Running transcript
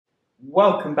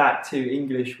Welcome back to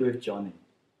English with Jonny.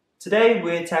 Today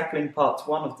we're tackling part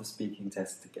 1 of the speaking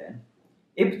test again.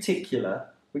 In particular,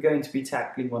 we're going to be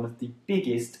tackling one of the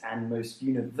biggest and most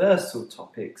universal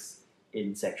topics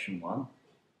in section 1,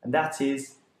 and that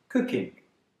is cooking.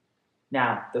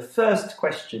 Now, the first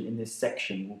question in this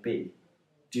section will be,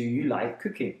 do you like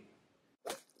cooking?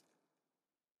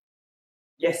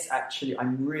 Yes, actually,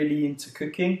 I'm really into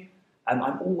cooking.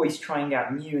 I'm always trying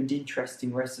out new and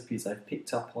interesting recipes I've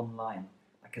picked up online,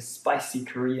 like a spicy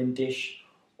Korean dish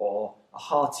or a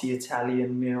hearty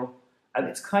Italian meal. And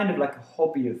it's kind of like a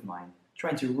hobby of mine,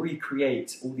 trying to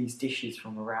recreate all these dishes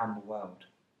from around the world.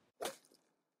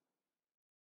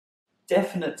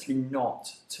 Definitely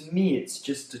not. To me, it's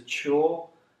just a chore.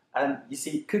 You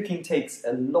see, cooking takes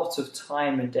a lot of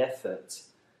time and effort.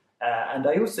 And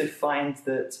I also find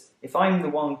that if I'm the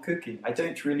one cooking, I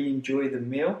don't really enjoy the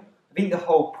meal. I think the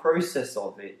whole process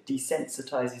of it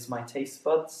desensitizes my taste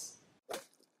buds.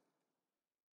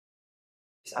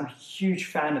 I'm a huge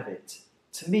fan of it.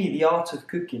 To me, the art of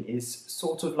cooking is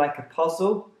sort of like a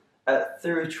puzzle.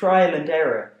 Through trial and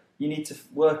error, you need to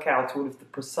work out all of the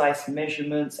precise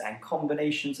measurements and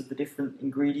combinations of the different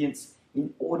ingredients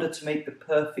in order to make the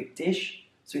perfect dish.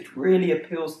 So it really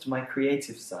appeals to my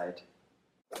creative side.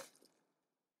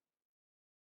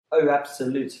 Oh,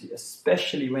 absolutely,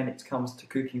 especially when it comes to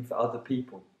cooking for other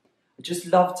people. I just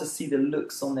love to see the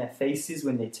looks on their faces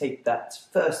when they take that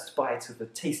first bite of a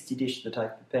tasty dish that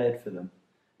I've prepared for them.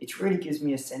 It really gives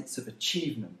me a sense of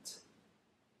achievement.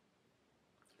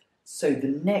 So the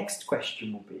next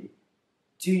question will be,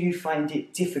 do you find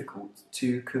it difficult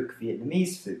to cook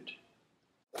Vietnamese food?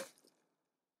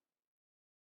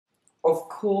 Of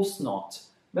course not.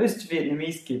 Most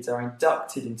Vietnamese kids are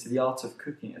inducted into the art of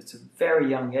cooking at a very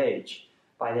young age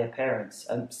by their parents,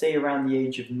 say around the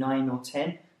age of 9 or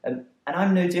 10, and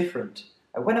I'm no different.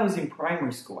 When I was in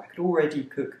primary school, I could already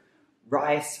cook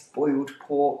rice, boiled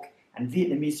pork, and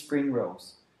Vietnamese spring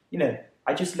rolls. You know,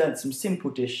 I just learnt some simple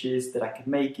dishes that I could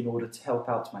make in order to help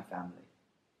out my family.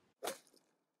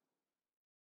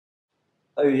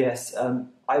 Oh yes,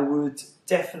 I would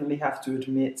definitely have to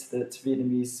admit that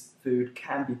Vietnamese food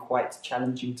can be quite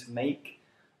challenging to make.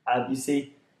 You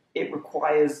see, it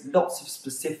requires lots of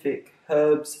specific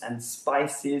herbs and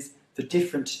spices for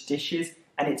different dishes,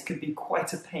 and it could be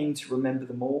quite a pain to remember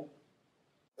them all.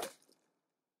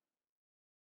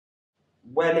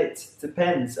 Well, it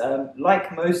depends.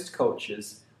 Like most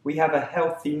cultures, we have a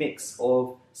healthy mix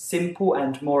of simple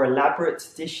and more elaborate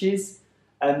dishes.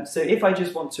 So if I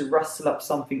just want to rustle up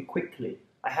something quickly,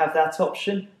 I have that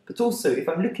option. But also, if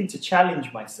I'm looking to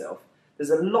challenge myself,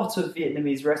 there's a lot of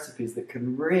Vietnamese recipes that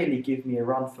can really give me a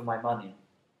run for my money.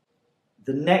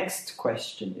 The next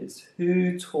question is,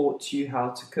 who taught you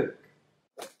how to cook?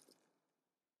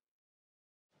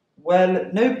 Well,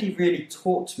 nobody really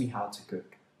taught me how to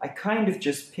cook. I kind of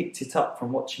just picked it up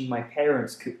from watching my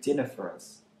parents cook dinner for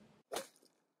us.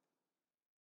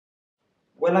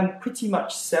 Well, I'm pretty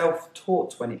much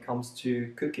self-taught when it comes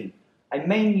to cooking. I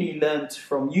mainly learnt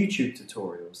from YouTube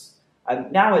tutorials.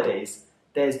 Nowadays,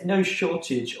 there's no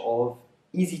shortage of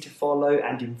easy-to-follow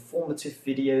and informative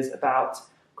videos about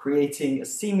creating a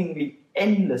seemingly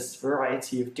endless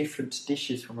variety of different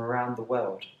dishes from around the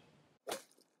world.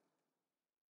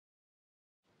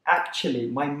 Actually,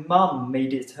 my mum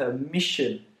made it her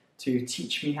mission to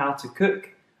teach me how to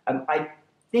cook. I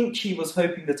think she was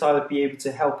hoping that I would be able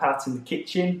to help out in the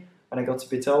kitchen when I got a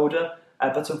bit older,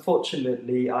 but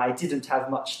unfortunately I didn't have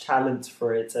much talent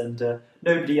for it, and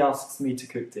nobody asks me to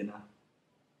cook dinner.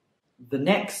 The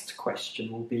next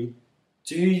question will be,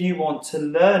 do you want to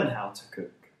learn how to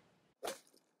cook?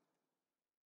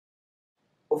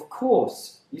 Of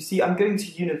course. You see, I'm going to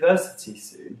university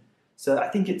soon, so I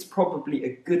think it's probably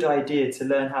a good idea to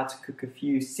learn how to cook a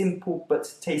few simple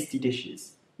but tasty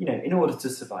dishes, in order to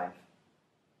survive.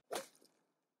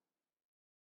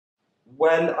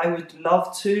 Well, I would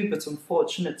love to, but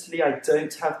unfortunately I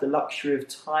don't have the luxury of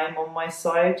time on my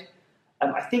side.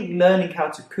 I think learning how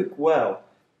to cook well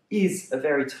is a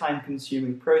very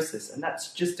time-consuming process, and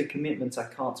that's just a commitment I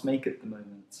can't make at the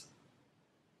moment.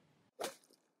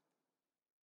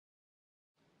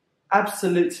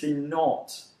 Absolutely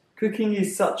not. Cooking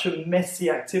is such a messy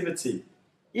activity.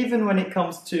 Even when it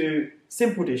comes to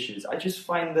simple dishes, I just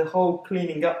find the whole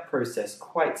cleaning up process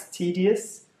quite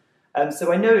tedious.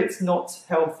 So I know it's not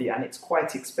healthy and it's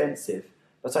quite expensive,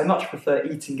 but I much prefer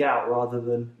eating out rather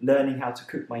than learning how to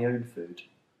cook my own food.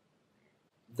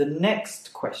 The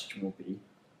next question will be,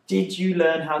 did you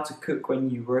learn how to cook when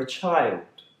you were a child?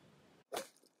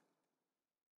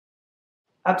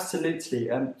 Absolutely.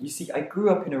 You see, I grew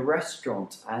up in a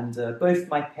restaurant and both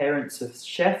my parents are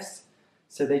chefs,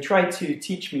 So they tried to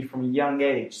teach me from a young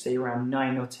age, say around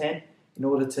 9 or 10, in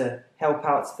order to help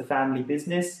out the family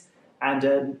business.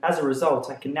 And as a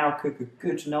result, I can now cook a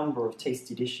good number of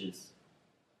tasty dishes.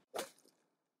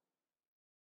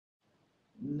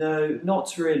 No,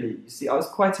 not really. You see, I was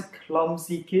quite a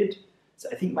clumsy kid, so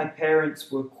I think my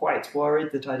parents were quite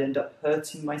worried that I'd end up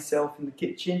hurting myself in the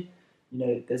kitchen. You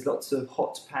know, there's lots of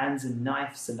hot pans and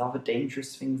knives and other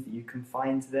dangerous things that you can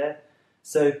find there.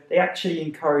 So they actually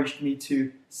encouraged me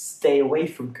to stay away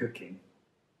from cooking.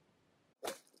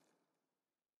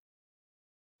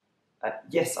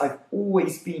 Yes, I've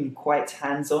always been quite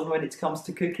hands-on when it comes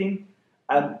to cooking.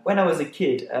 When I was a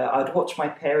kid, I'd watch my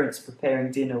parents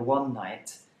preparing dinner one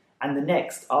night, and the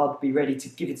next I'd be ready to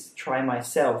give it a try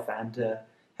myself and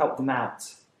help them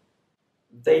out.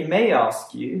 They may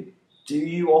ask you, do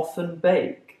you often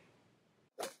bake?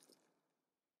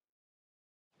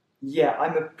 Yeah,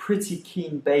 I'm a pretty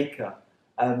keen baker.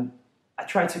 I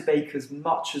try to bake as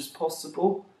much as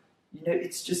possible. You know,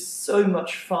 it's just so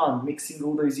much fun mixing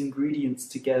all those ingredients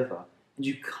together. And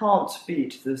you can't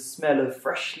beat the smell of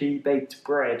freshly baked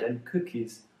bread and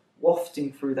cookies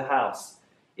wafting through the house.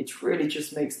 It really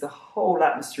just makes the whole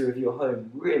atmosphere of your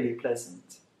home really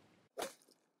pleasant.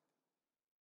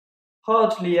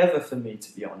 Hardly ever for me,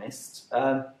 to be honest.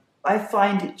 I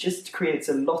find it just creates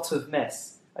a lot of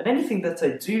mess. And anything that I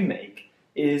do make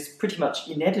is pretty much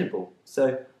inedible.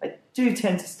 So I do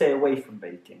tend to stay away from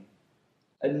baking.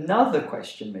 Another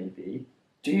question may be,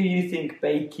 do you think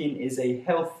baking is a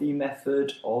healthy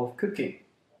method of cooking?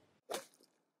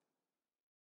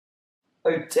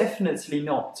 Oh, definitely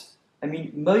not. I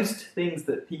mean, most things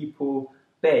that people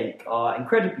bake are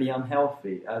incredibly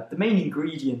unhealthy. The main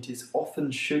ingredient is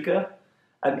often sugar.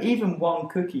 Even one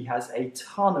cookie has a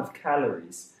ton of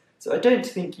calories. So I don't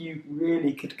think you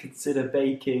really could consider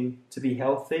baking to be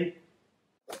healthy.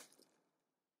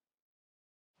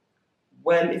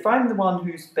 Well, if I'm the one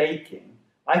who's baking,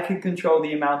 I can control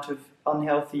the amount of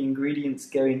unhealthy ingredients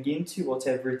going into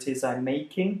whatever it is I'm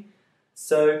making.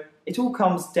 So it all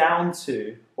comes down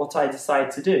to what I decide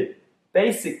to do.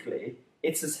 Basically,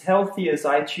 it's as healthy as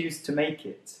I choose to make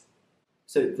it.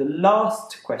 So the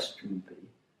last question would be,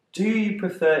 do you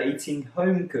prefer eating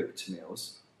home-cooked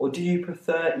meals or do you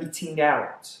prefer eating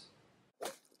out?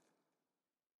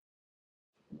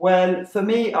 Well, for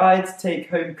me, I'd take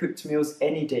home-cooked meals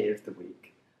any day of the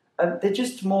week. They're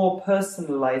just more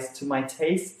personalised to my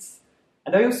tastes,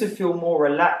 and I also feel more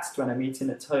relaxed when I'm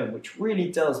eating at home, which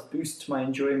really does boost my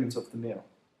enjoyment of the meal.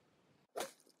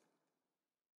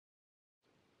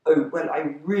 Oh, well,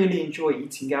 I really enjoy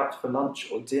eating out for lunch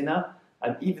or dinner,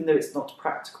 even though it's not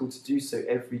practical to do so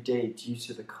every day due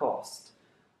to the cost.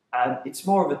 It's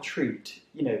more of a treat,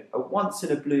 you know, a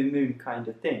once-in-a-blue-moon kind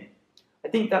of thing. I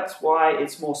think that's why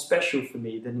it's more special for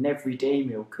me than an everyday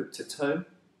meal cooked at home.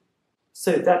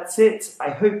 So that's it. I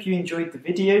hope you enjoyed the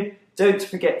video. Don't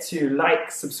forget to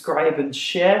like, subscribe and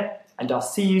share, and I'll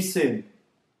see you soon.